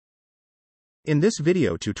In this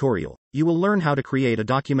video tutorial, you will learn how to create a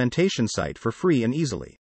documentation site for free and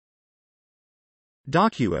easily.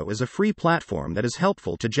 Docuo is a free platform that is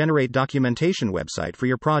helpful to generate documentation website for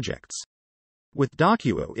your projects. With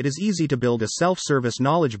Docuo, it is easy to build a self-service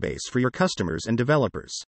knowledge base for your customers and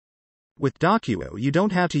developers. With Docuo, you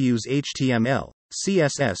don't have to use HTML,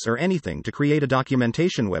 CSS or anything to create a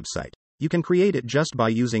documentation website. You can create it just by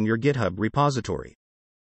using your GitHub repository.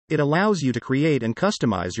 It allows you to create and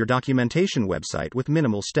customize your documentation website with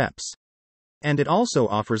minimal steps. And it also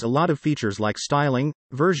offers a lot of features like styling,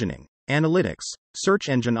 versioning, analytics, search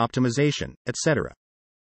engine optimization, etc.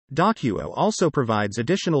 Docuo also provides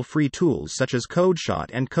additional free tools such as CodeShot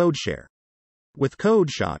and CodeShare. With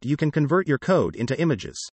CodeShot, you can convert your code into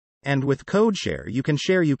images. And with CodeShare, you can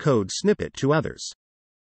share your code snippet to others.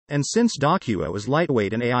 And since Docuo is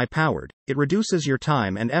lightweight and AI-powered, it reduces your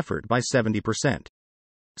time and effort by 70%.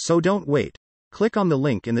 So don't wait. Click on the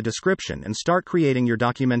link in the description and start creating your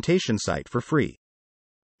documentation site for free.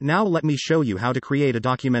 Now let me show you how to create a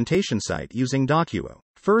documentation site using Docuo.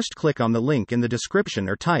 First, click on the link in the description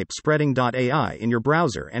or type spreading.ai in your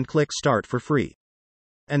browser and click Start for free.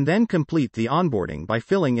 And then complete the onboarding by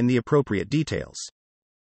filling in the appropriate details.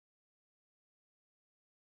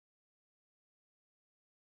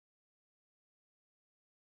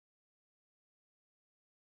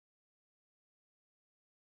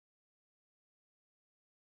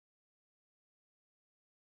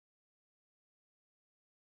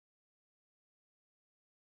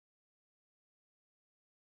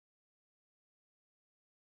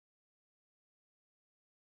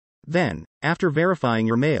 Then, after verifying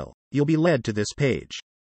your mail, you'll be led to this page.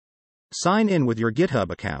 Sign in with your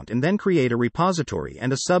GitHub account and then create a repository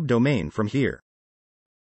and a subdomain from here.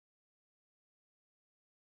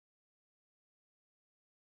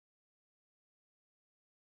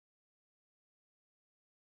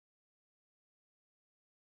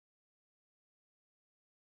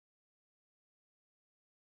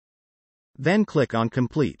 Then click on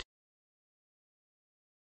Complete.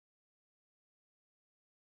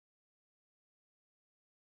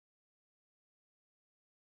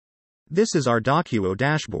 This is our Docuo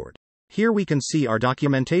dashboard. Here we can see our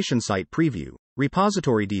documentation site preview,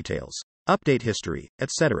 repository details, update history,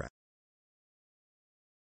 etc.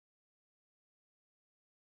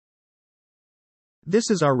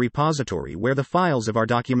 This is our repository where the files of our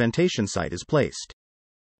documentation site is placed.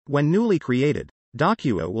 When newly created,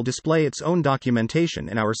 Docuo will display its own documentation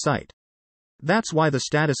in our site. That's why the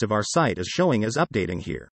status of our site is showing as updating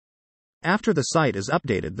here. After the site is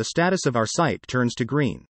updated, the status of our site turns to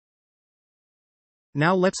green.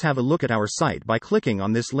 Now let's have a look at our site by clicking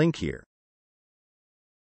on this link here.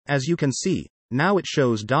 As you can see, now it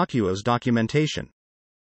shows Docuo's documentation.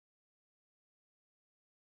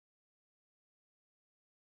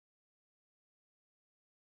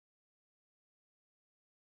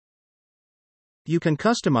 You can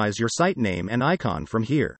customize your site name and icon from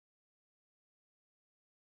here.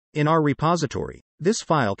 In our repository, this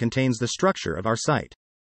file contains the structure of our site.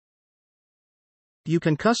 You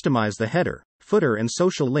can customize the header, footer and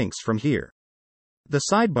social links from here. The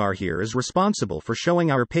sidebar here is responsible for showing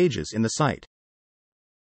our pages in the site.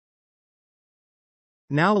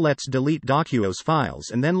 Now let's delete Docuo's files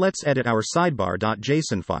and then let's edit our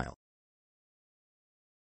sidebar.json file.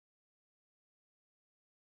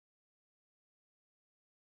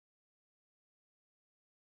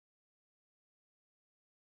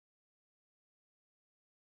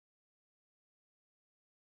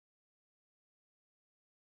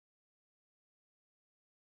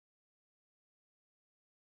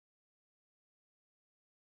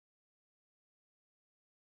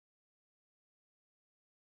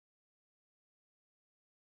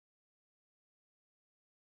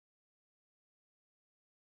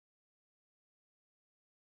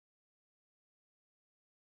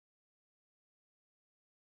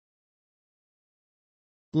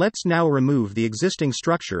 Let's now remove the existing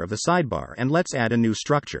structure of the sidebar and let's add a new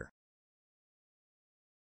structure.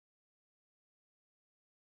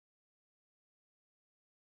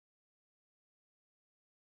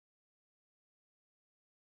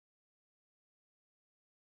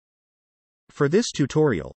 For this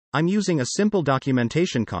tutorial, I'm using a simple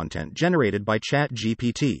documentation content generated by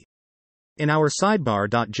ChatGPT. In our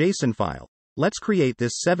sidebar.json file, let's create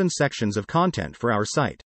this 7 sections of content for our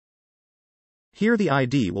site. Here the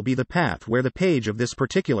ID will be the path where the page of this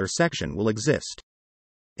particular section will exist.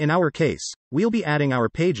 In our case, we'll be adding our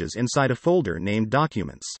pages inside a folder named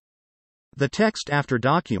Documents. The text after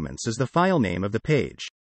Documents is the file name of the page.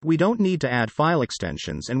 We don't need to add file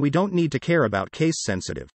extensions and we don't need to care about case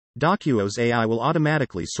sensitive. Docuo's AI will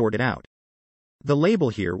automatically sort it out. The label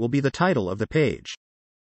here will be the title of the page.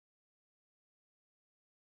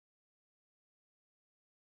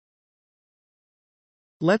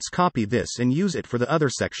 Let's copy this and use it for the other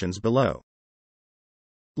sections below.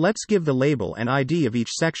 Let's give the label and ID of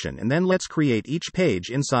each section, and then let's create each page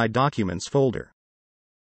inside Documents folder.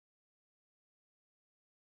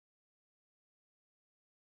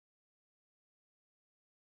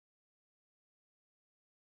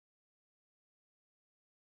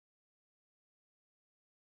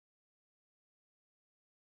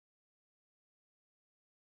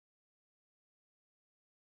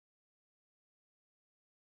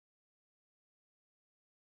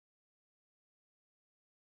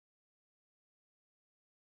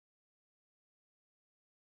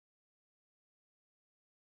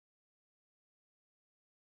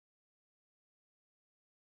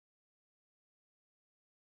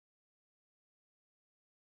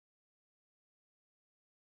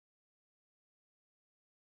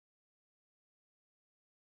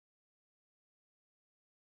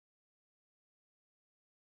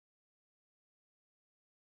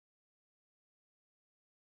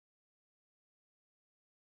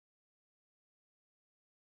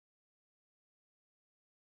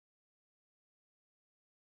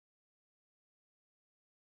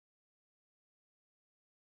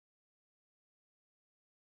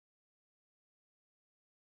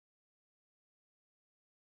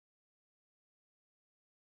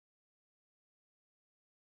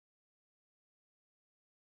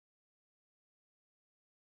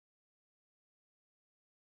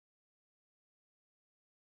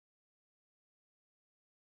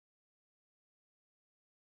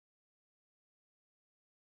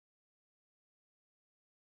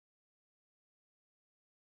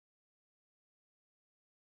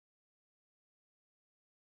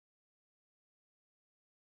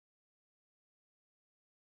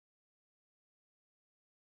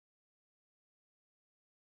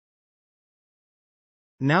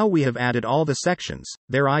 Now we have added all the sections,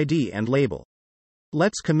 their ID and label.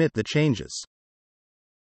 Let's commit the changes.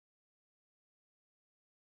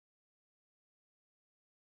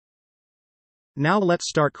 Now let's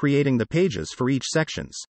start creating the pages for each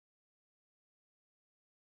sections.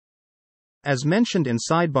 As mentioned in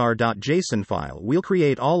sidebar.json file, we'll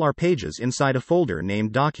create all our pages inside a folder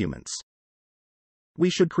named Documents.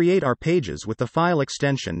 We should create our pages with the file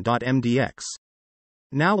extension .mdx.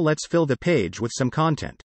 Now let's fill the page with some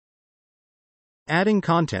content. Adding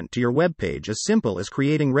content to your web page is simple as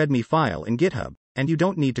creating README file in GitHub, and you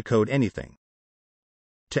don't need to code anything.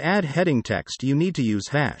 To add heading text, you need to use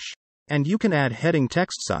hash. And you can add heading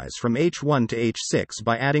text size from H1 to H6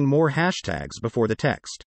 by adding more hashtags before the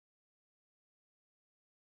text.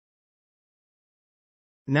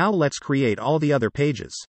 Now let's create all the other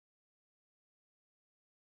pages.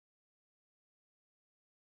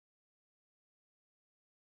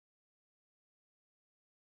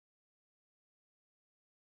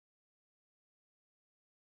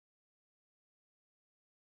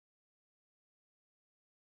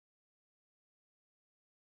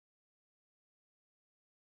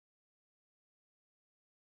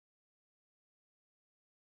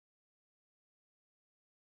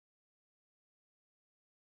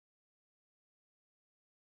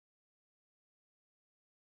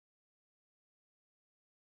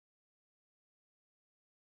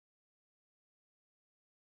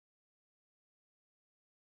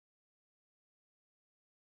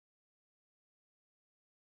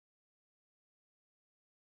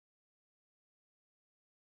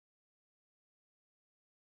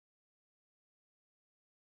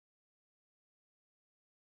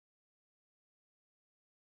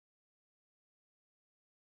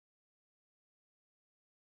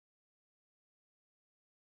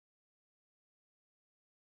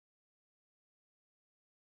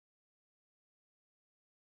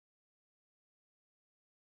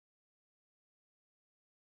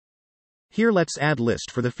 Here let's add list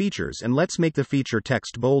for the features, and let's make the feature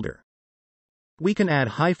text bolder. We can add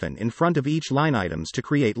hyphen in front of each line items to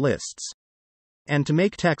create lists. And to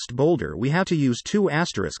make text bolder, we have to use 2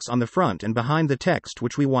 asterisks on the front and behind the text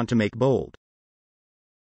which we want to make bold.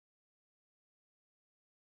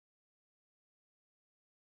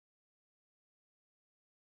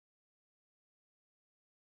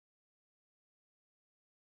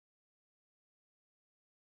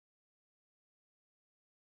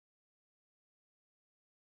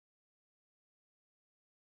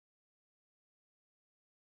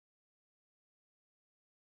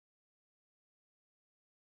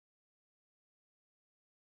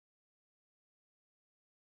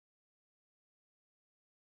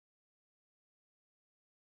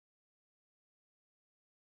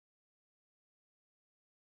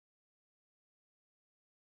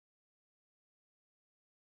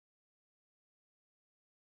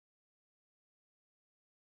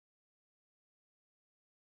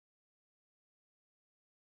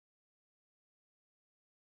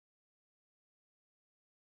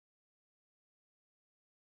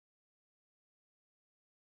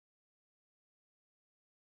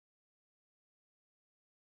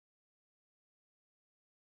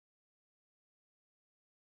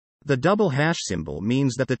 The double hash symbol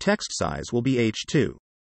means that the text size will be H2.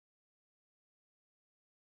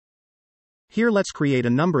 Here let's create a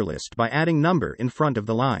number list by adding number in front of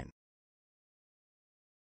the line.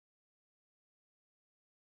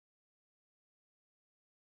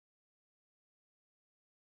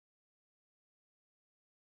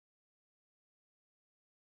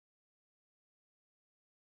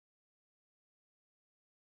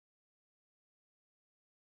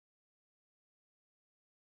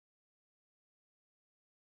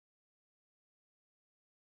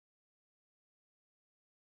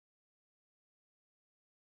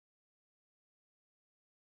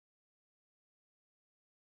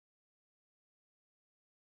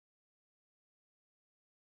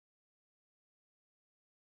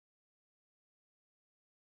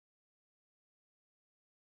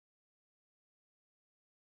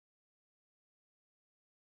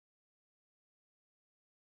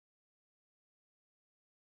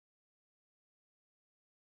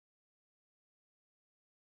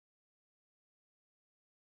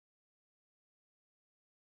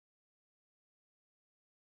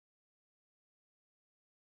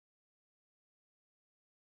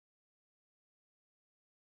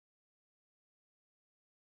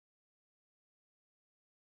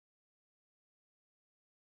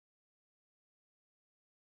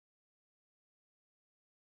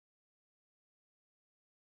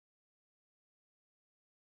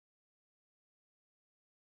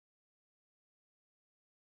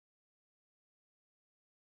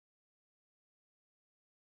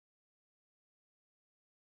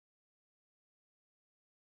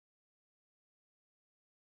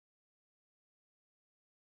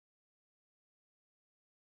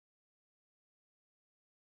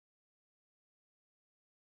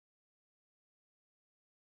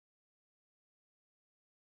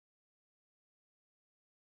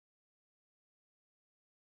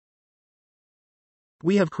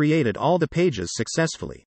 We have created all the pages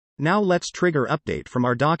successfully. Now let's trigger update from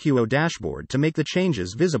our Docuo dashboard to make the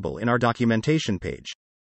changes visible in our documentation page.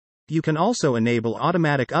 You can also enable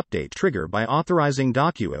automatic update trigger by authorizing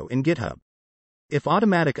Docuo in GitHub. If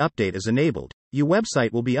automatic update is enabled, your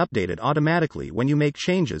website will be updated automatically when you make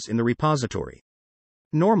changes in the repository.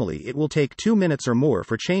 Normally it will take 2 minutes or more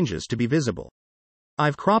for changes to be visible.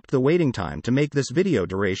 I've cropped the waiting time to make this video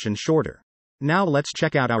duration shorter. Now let's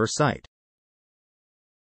check out our site.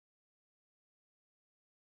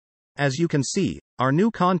 As you can see, our new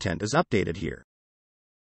content is updated here.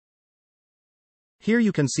 Here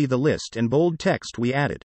you can see the list and bold text we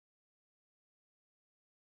added.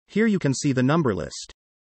 Here you can see the number list.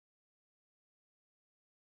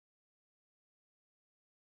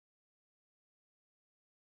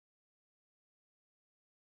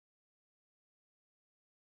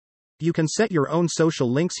 You can set your own social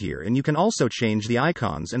links here, and you can also change the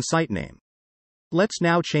icons and site name. Let's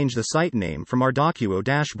now change the site name from our Docuo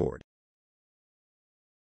dashboard.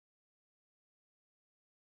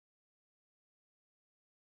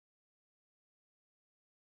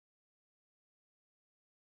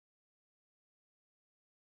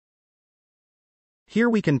 Here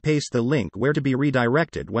we can paste the link where to be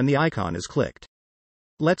redirected when the icon is clicked.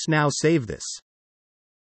 Let's now save this.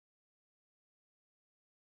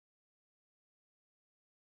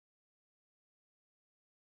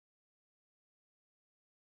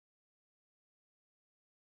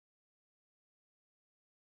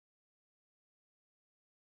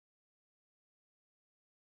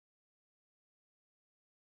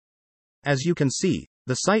 As you can see,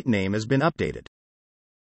 the site name has been updated.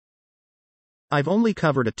 I've only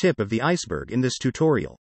covered a tip of the iceberg in this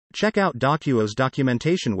tutorial. Check out Docuo's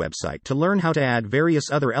documentation website to learn how to add various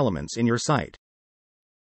other elements in your site.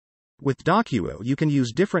 With Docuo you can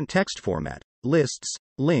use different text format, lists,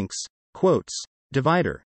 links, quotes,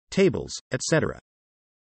 divider, tables, etc.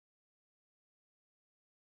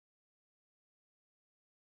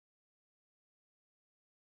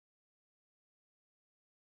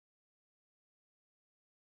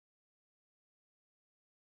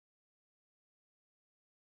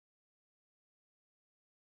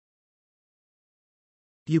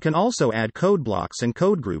 You can also add code blocks and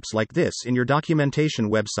code groups like this in your documentation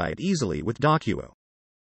website easily with Docuo.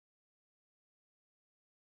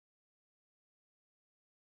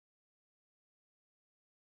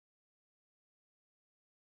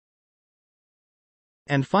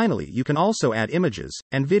 And finally, you can also add images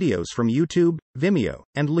and videos from YouTube, Vimeo,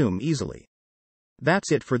 and Loom easily. That's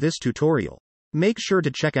it for this tutorial. Make sure to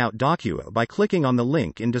check out Docuo by clicking on the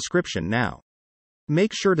link in description now.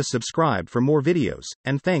 Make sure to subscribe for more videos,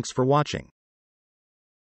 and thanks for watching.